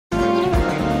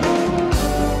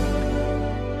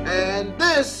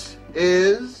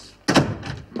is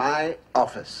my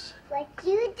office. What do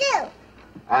you do?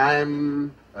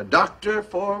 I'm a doctor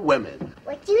for women.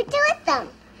 What do you do with them?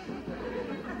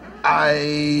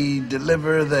 I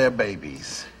deliver their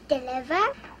babies.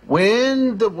 Deliver?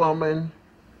 When the woman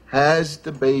has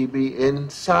the baby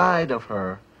inside of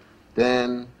her,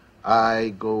 then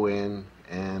I go in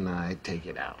and I take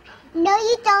it out. No,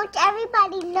 you don't.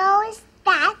 Everybody knows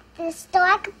that the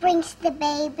stork brings the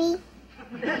baby.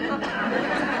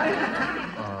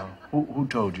 Who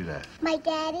told you that? My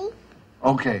daddy.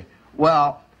 Okay.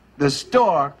 Well, the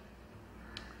stork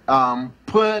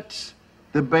puts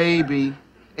the baby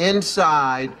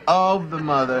inside of the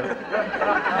mother,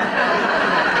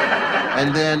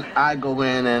 and then I go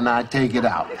in and I take it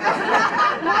out.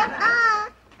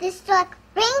 The stork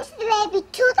brings the baby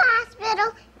to the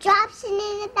hospital, drops it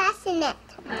in the bassinet.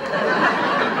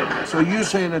 So you're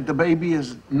saying that the baby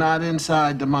is not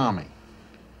inside the mommy?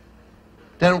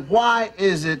 Then why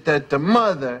is it that the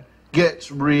mother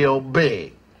gets real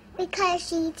big? Because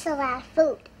she eats a lot of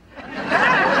food.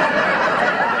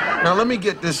 Now let me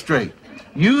get this straight.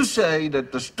 You say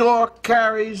that the stork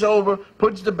carries over,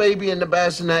 puts the baby in the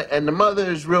bassinet, and the mother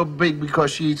is real big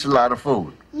because she eats a lot of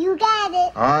food. You got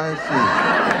it. I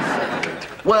see.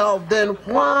 Well, then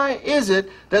why is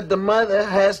it that the mother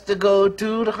has to go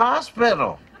to the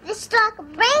hospital? The stork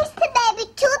brings the baby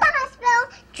to the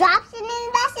hospital, drops it in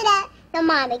the bassinet. The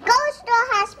mommy goes to the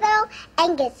hospital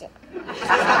and gets it.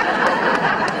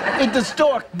 If the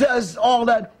stork does all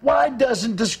that, why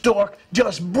doesn't the stork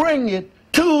just bring it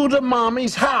to the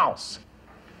mommy's house?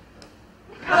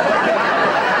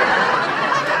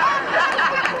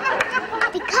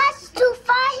 Because it's too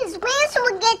far, his wings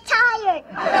will get tired.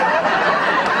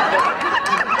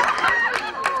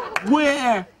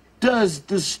 Where does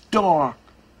the stork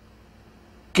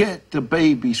get the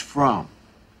babies from?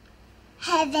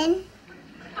 Heaven.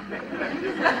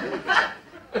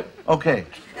 Okay.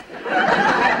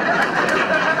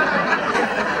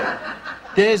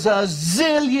 There's a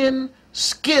zillion,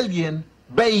 skillion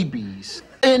babies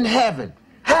in heaven.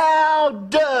 How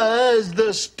does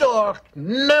the stork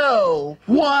know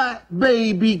what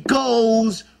baby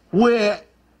goes where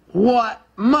what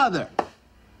mother?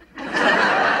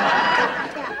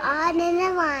 They're all in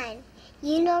a line.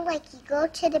 You know, like you go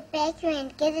to the bakery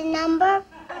and get a number?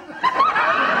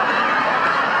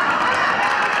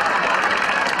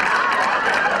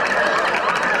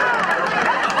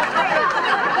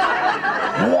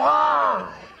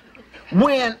 Why?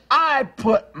 When I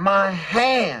put my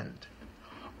hand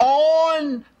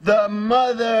on the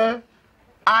mother,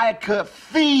 I could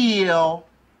feel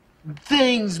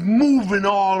things moving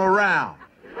all around.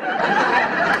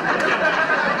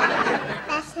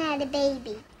 That's not a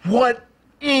baby. What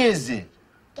is it?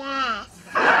 Gas.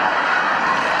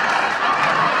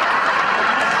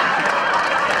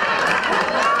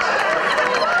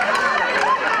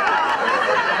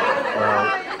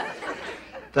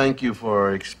 Thank you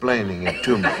for explaining it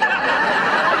to me.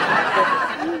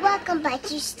 You're welcome,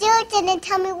 but you still didn't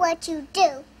tell me what you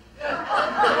do.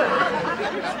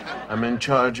 I'm in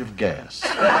charge of gas.